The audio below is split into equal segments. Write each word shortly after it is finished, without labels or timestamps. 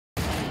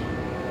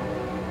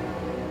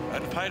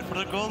and fight for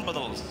the gold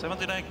medal,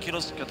 79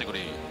 kilos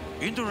category.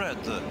 In the red,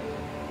 the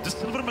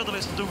silver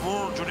medalist in the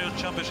World Junior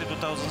Championship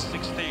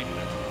 2016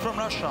 from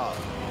Russia,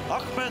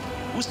 Ahmed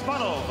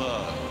Usmanov.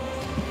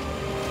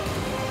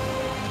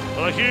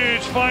 Well, a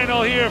huge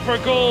final here for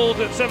gold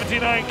at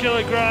 79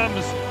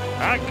 kilograms.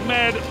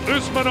 Ahmed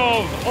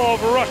Usmanov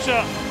of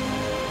Russia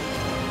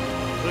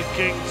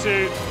looking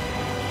to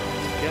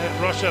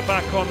get Russia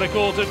back on the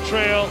golden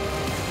trail.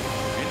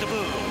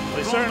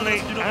 They certainly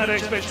had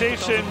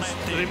expectations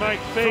that he might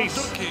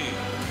face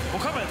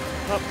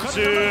up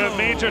to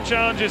major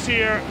challenges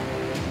here.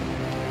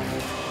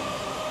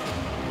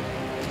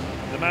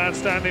 The man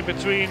standing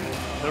between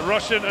the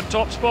Russian and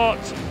top spot,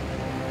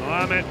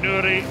 Mухаммет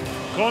Nuri,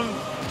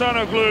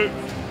 Котаноглу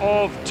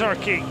of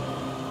Turkey.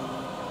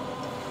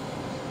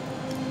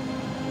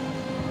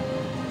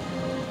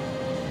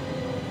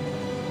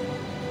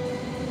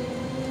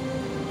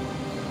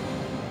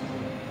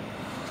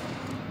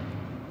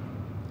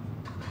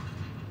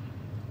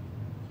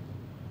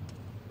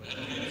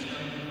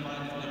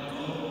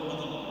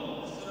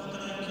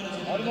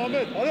 Hadi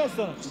Muhammed, hadi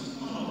aslanım.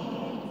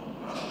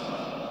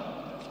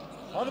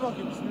 Hadi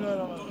bakayım,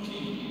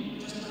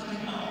 bismillahirrahmanirrahim.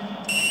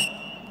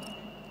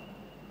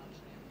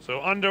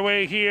 So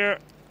underway here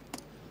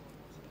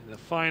in the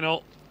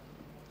final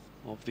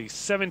of the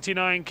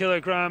 79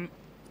 kilogram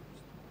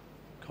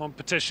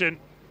competition.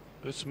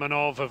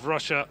 Usmanov of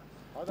Russia,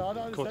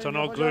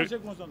 Котаноглу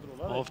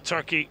of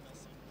Turkey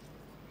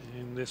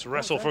in this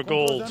wrestle for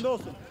gold.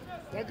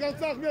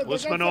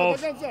 Usmanov,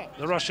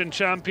 the Russian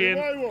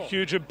champion,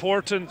 huge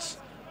importance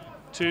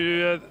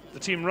to the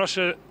Team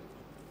Russia,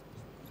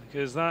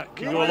 because that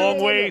can go a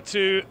long way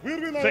to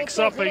fix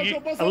up a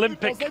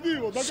Olympic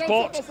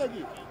spot.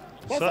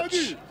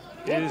 Such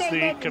is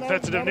the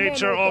competitive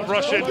nature of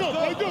Russian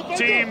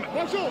team.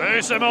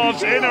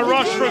 Usmanov's in a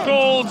rush for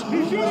gold.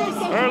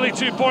 Early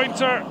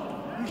two-pointer,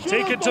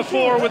 taken to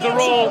 4 with the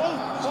roll.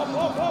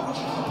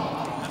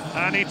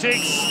 And he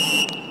takes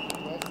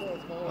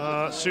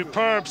a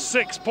superb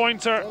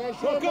 6-pointer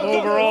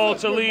overall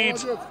to lead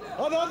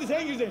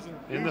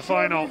in the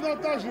final.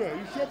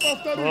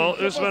 Well,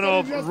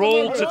 Usmanov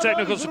rolled to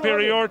technical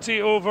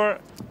superiority over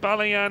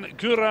Balayan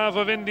Gurav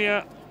of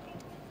India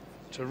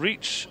to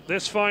reach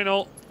this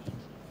final.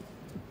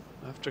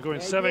 After going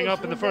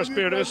 7-up in the first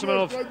period,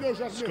 Usmanov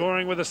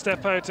scoring with a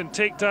step out and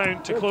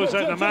takedown to close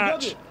out the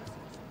match.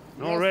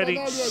 And already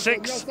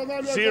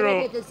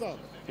 6-0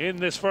 in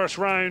this first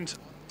round.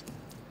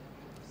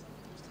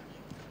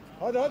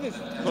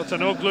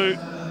 Kotanoglu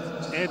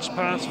edged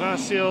past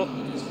Vasil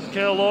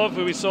Kelov,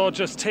 who we saw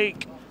just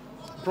take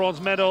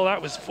bronze medal.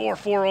 That was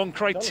 4-4 on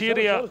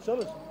criteria.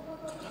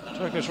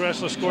 Turkish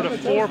wrestler scored a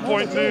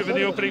 4-point move in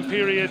the opening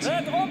period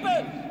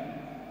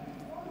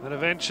that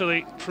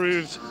eventually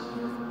proved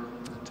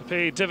to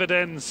pay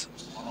dividends.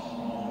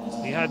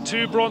 He had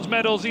 2 bronze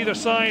medals either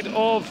side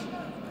of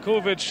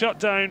COVID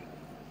shutdown.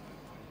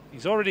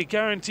 He's already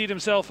guaranteed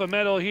himself a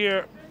medal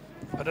here,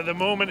 but at the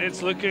moment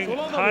it's looking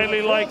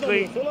highly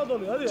likely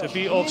to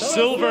be of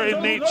silver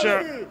in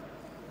nature,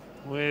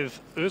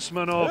 with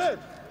Usmanov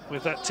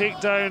with that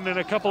takedown and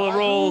a couple of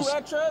rolls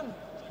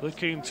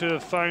looking to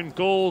have found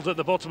gold at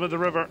the bottom of the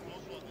river.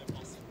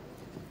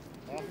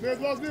 Ahmed,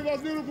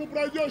 возьми руку,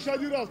 пройдешь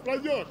один раз,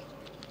 пройдешь.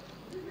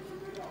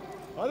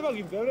 Hadi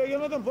bakayım, devreye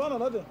gelmeden puan al,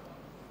 hadi.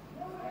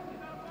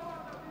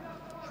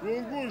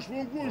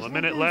 Well, a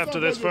minute left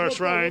of this first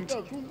round.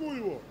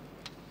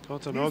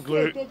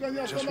 Kotanoglu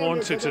just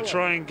wanted to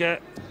try and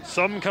get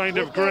some kind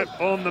of grip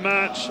on the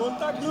match,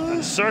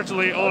 and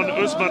certainly on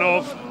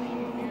Usmanov,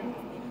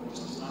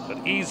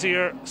 but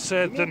easier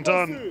said than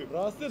done.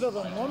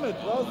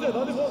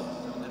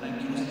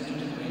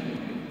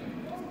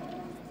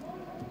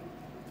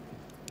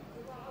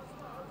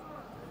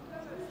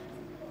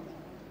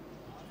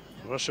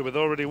 Russia with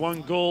already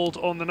 1 gold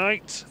on the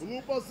night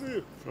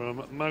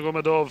from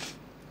Magomedov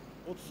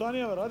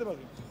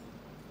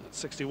at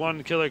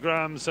 61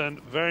 kilograms,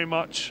 and very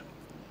much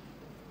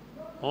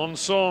on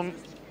song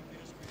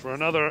for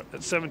another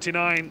at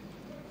 79.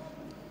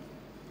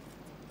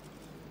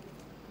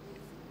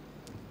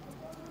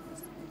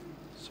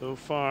 So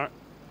far,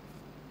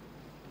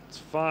 it's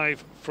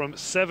 5 from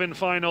 7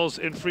 finals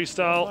in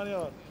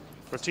freestyle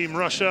for Team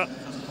Russia.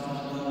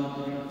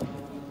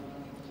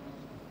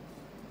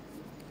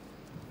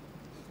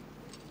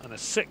 And a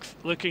 6th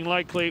looking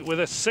likely, with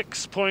a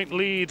 6-point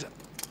lead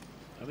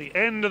at the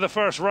end of the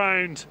first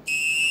round.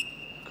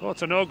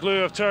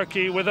 Kotanoglu of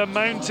Turkey with a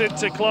mounted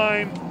to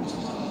climb.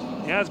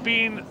 He has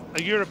been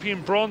a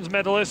European bronze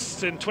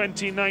medalist in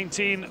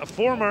 2019, a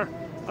former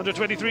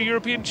under-23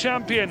 European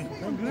champion.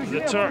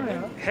 The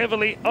Turk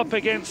heavily up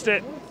against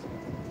it.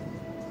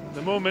 At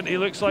the moment, he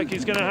looks like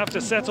he's going to have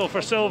to settle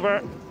for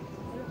silver,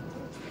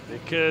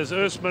 because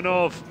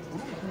Usmanov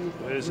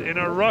is in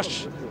a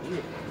rush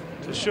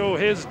to show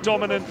his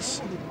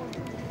dominance.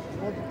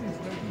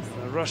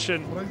 The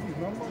Russian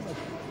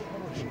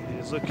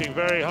is looking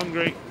very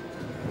hungry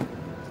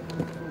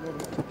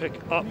to pick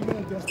up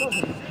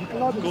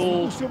a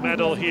gold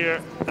medal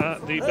here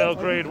at the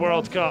Belgrade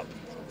World Cup.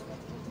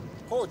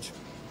 Coach,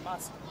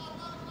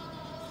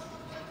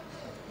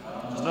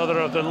 Another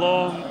of the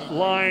long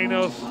line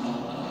of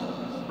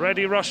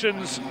ready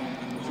Russians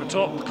for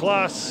top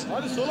class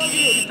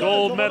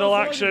gold medal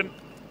action.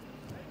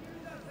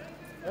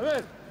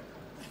 Evet.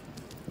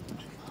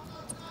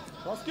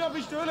 Baskı yap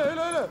işte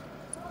öyle.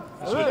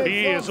 This would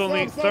be his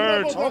only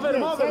third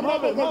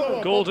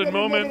golden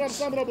moment,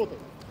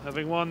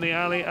 having won the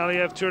Ali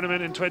Aliyev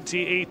tournament in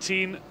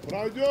 2018.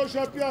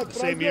 The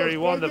same year he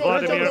won the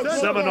Vladimir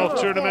Semenov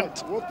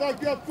tournament.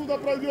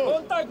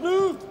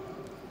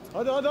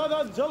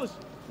 Hadi çalış.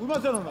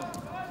 Uyma sen ona.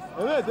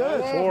 Evet.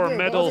 4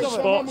 medal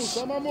spots,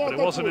 but it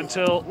wasn't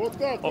until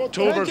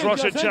October's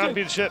Russian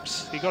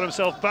Championships he got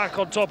himself back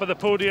on top of the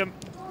podium.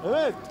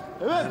 Evet.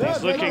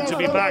 He's looking to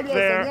be back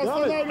there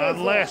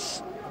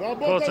unless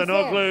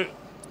Котаноглу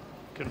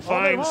can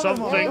find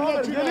something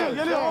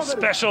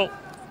special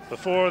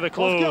before the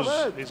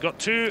close. He's got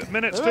 2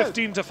 minutes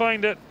 15 to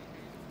find it.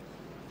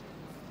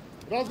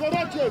 And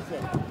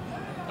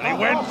he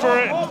went for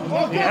it.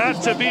 He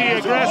had to be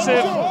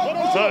aggressive.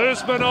 But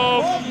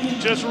Usmanov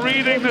just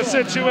reading the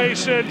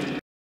situation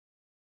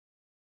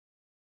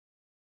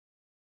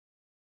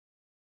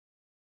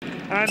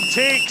and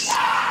takes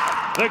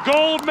the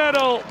gold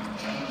medal.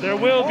 There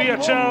will be a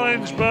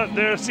challenge, but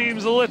there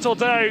seems a little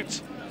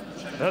doubt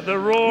that the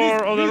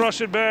roar of the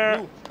Russian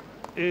bear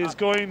is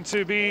going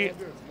to be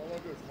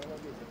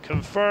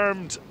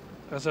confirmed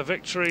as a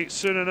victory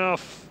soon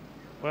enough.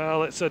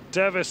 Well, it's a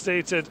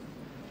devastated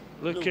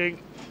looking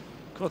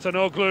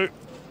Котаноглу,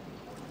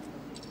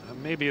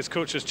 and maybe his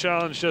coach's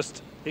challenge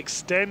just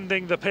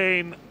extending the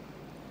pain.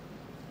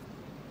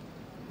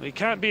 He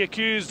can't be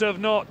accused of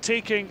not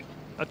taking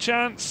a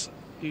chance.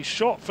 He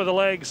shot for the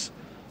legs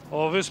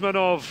of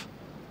Usmanov,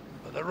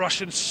 but the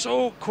Russian's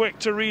so quick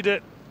to read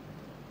it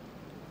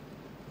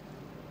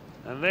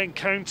and then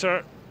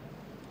counter,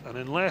 and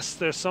unless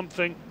there's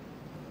something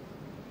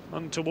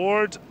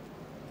untoward,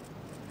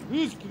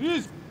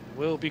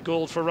 will be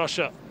gold for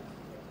Russia.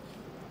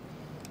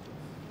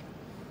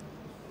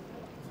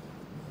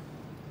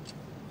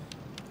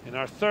 In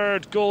our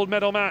third gold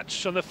medal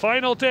match on the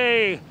final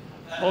day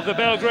of the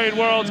Belgrade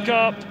World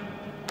Cup,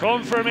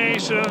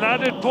 confirmation, an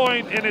added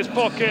point in his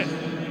pocket.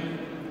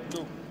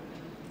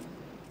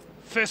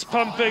 Fist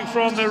pumping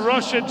from the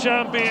Russian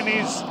champion.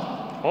 He's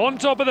on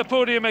top of the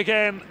podium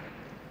again.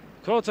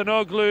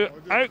 Котаноглу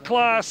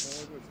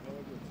outclassed,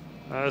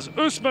 as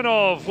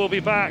Usmanov will be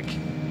back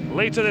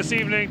later this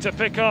evening to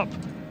pick up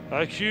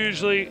a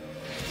hugely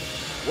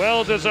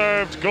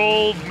well-deserved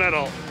gold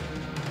medal.